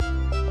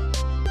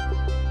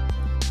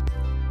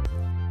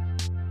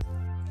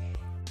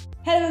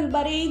Hello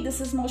everybody,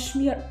 this is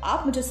मौसमी और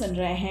आप मुझे सुन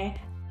रहे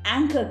हैं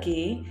एंकर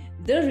के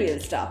द रियल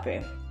स्टार पे।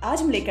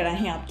 आज हम लेकर आए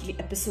हैं आपके लिए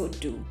एपिसोड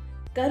 2,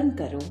 कर्म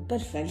करो पर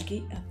फल की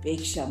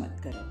अपेक्षा मत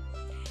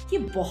करो। ये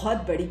बहुत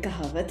बड़ी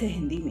कहावत है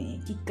हिंदी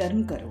में कि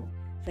कर्म करो,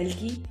 फल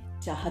की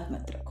चाहत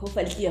मत रखो,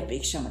 फल की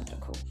अपेक्षा मत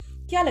रखो।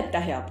 क्या लगता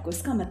है आपको,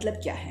 इसका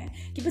मतलब क्या है?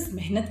 कि बस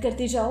मेहनत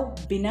करते जाओ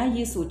बिना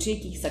ये सोचे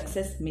कि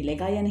सक्सेस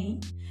मिलेगा या नहीं।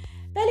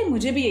 पहले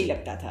मुझे भी यही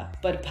लगता था,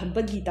 पर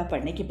भगवत गीता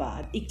पढ़ने के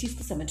बाद एक चीज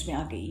तो समझ में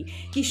आ गई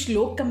कि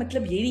श्लोक का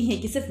मतलब ये नहीं है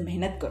कि सिर्फ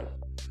मेहनत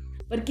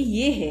करो, बल्कि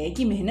ये है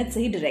कि मेहनत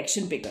सही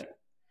डायरेक्शन पे करो।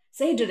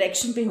 सही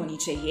डायरेक्शन पे होनी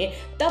चाहिए,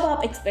 तब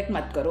आप एक्सपेक्ट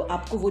मत करो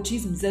आपको वो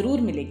चीज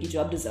जरूर मिलेगी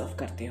जो आप डिजर्व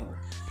करते हो।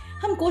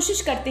 हम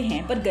कोशिश करते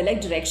हैं पर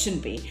गलत डायरेक्शन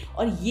पे,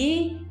 और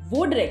ये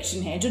वो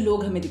डायरेक्शन है जो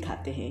लोग हमें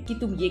दिखाते हैं कि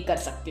तुम ये कर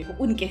सकते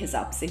हो उनके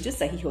हिसाब से, जो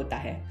सही होता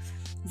है।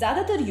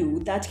 ज्यादातर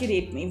यूथ आज के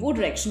डेट में वो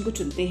डायरेक्शन को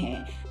चुनते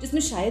हैं जिसमें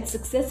शायद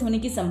सक्सेस होने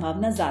की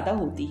संभावना ज्यादा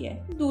होती है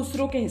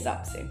दूसरों के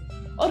हिसाब से,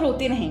 और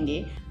रोते रहेंगे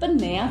पर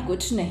नया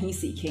कुछ नहीं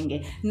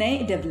सीखेंगे, नए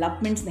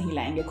डेवलपमेंट्स नहीं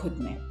लाएंगे खुद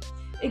में।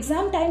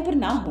 एग्जाम टाइम पर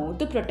ना हो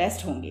तो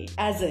प्रोटेस्ट होंगे,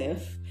 एज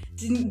इफ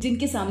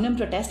जिनके सामने हम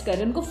प्रोटेस्ट कर रहे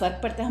हैं उनको फर्क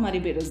पड़ता है हमारी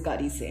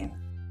बेरोजगारी से,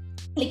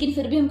 लेकिन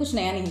फिर भी हम कुछ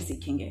नया नहीं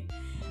सीखेंगे।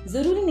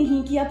 जरूरी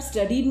नहीं कि आप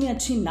स्टडी में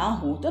अच्छी ना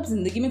हो तो आप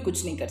जिंदगी में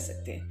कुछ नहीं कर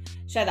सकते।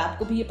 शायद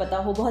आपको भी ये पता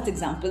हो, बहुत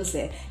एग्जाम्पल्स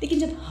है, लेकिन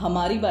जब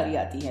हमारी बारी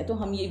आती है तो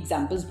हम ये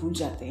एग्जाम्पल्स भूल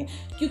जाते हैं,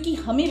 क्योंकि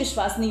हमें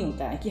विश्वास नहीं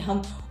होता है कि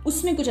हम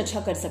उसमें कुछ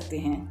अच्छा कर सकते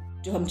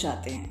हैं जो हम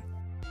चाहते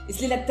हैं।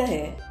 इसलिए लगता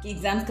है कि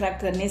एग्जाम्स क्रैक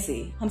करने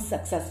से हम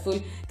सक्सेसफुल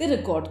का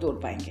रिकॉर्ड तोड़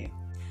पाएंगे।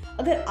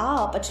 अगर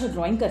आप अच्छा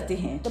ड्राइंग करते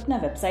हैं तो अपना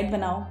वेबसाइट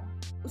बनाओ,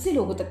 उसे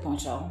लोगों तक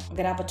पहुंचाओ।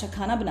 अगर आप अच्छा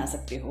खाना बना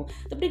सकते हो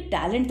तो अपने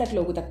टैलेंट तक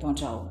लोगों तक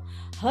पहुंचाओ।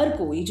 हर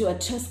कोई जो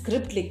अच्छा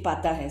स्क्रिप्ट लिख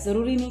पाता है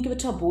जरूरी नहीं कि वो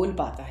अच्छा बोल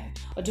पाता है,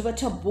 और जो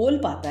अच्छा बोल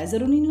पाता है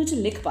जरूरी नहीं वो अच्छा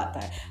लिख पाता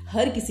है।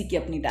 हर किसी की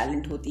अपनी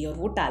टैलेंट होती है, और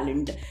वो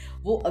टैलेंट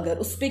वो अगर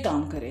उस पर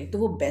काम करे तो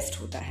वो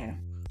बेस्ट होता है,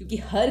 क्योंकि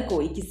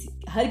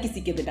हर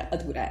किसी के बिना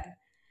अधूरा है।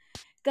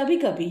 कभी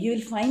कभी you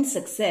will find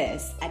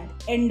success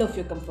at end of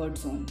your comfort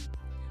zone,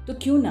 तो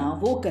क्यों ना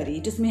वो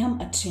करें जिसमें हम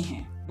अच्छे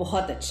हैं,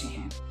 बहुत अच्छे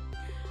हैं।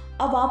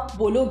 अब आप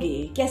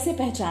बोलोगे कैसे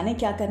पहचाने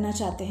क्या करना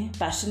चाहते हैं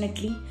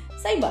पैशनेटली?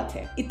 सही बात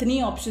है,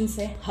 इतनी ऑप्शंस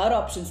है, हर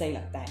ऑप्शन सही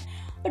लगता है,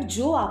 पर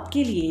जो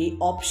आपके लिए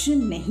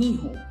ऑप्शन नहीं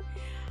हो,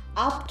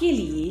 आपके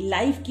लिए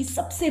लाइफ की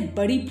सबसे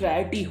बड़ी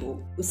प्रायोरिटी हो,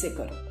 उसे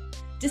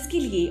करो। जिसके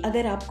लिए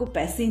अगर आपको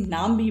पैसे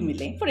नाम भी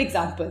मिले, फॉर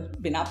एग्जाम्पल,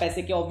 बिना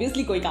पैसे के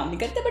ऑब्वियसली कोई काम नहीं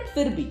करते, बट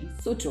फिर भी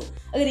सोचो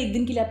अगर एक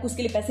दिन के लिए आपको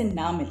उसके लिए पैसे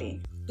ना मिले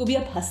तो भी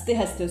आप हंसते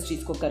हंसते उस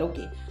चीज को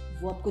करोगे,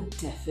 वो आपको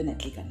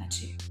डेफिनेटली करना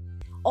चाहिए।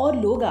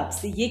 और लोग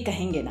आपसे ये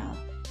कहेंगे ना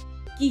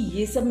कि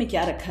ये सब में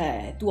क्या रखा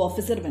है, तू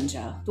ऑफिसर बन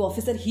जा, तू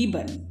ऑफिसर ही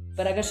बन,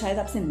 पर अगर शायद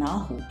आपसे ना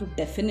हो तो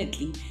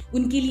डेफिनेटली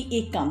उनके लिए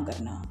एक काम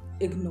करना,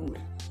 इग्नोर।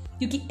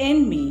 क्योंकि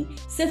एंड में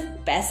सिर्फ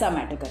पैसा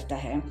मैटर करता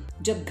है।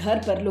 जब घर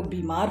पर लोग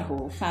बीमार हो,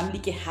 फैमिली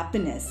के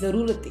हैप्पीनेस,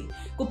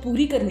 जरूरतें को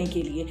पूरी करने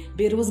के लिए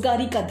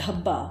बेरोजगारी का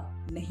धब्बा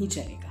नहीं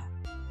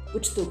चलेगा।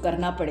 कुछ तो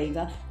करना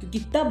पड़ेगा, क्योंकि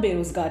तब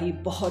बेरोजगारी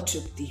बहुत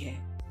चुभती है।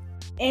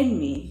 एंड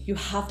में you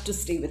have to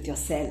stay with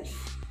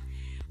yourself.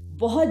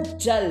 बहुत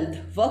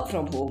जल्द वर्क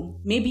फ्रॉम होम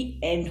में भी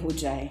एंड हो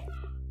जाए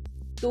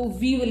तो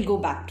we will go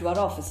back to our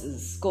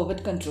offices, Covid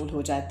control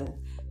हो जाए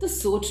तो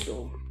सोच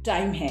लो,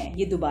 टाइम है,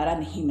 ये दोबारा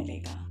नहीं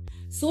मिलेगा।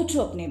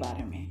 सोचो अपने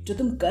बारे में, जो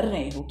तुम कर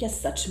रहे हो क्या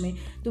सच में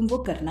तुम वो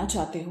करना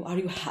चाहते हो? Are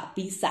you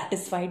happy,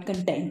 satisfied,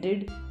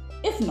 contented?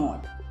 If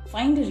not,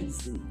 find a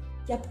reason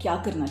कि आप क्या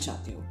करना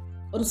चाहते हो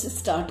और उसे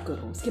स्टार्ट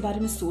करो, उसके बारे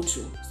में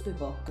सोचो, उस पर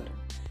वर्क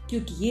करो,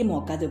 क्योंकि ये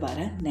मौका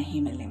दोबारा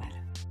नहीं मिलने वाला।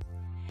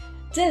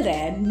 Till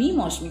then, me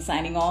Moshmi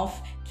signing off.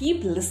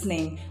 Keep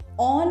listening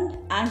on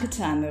Anchor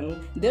channel,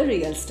 The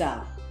Real Star.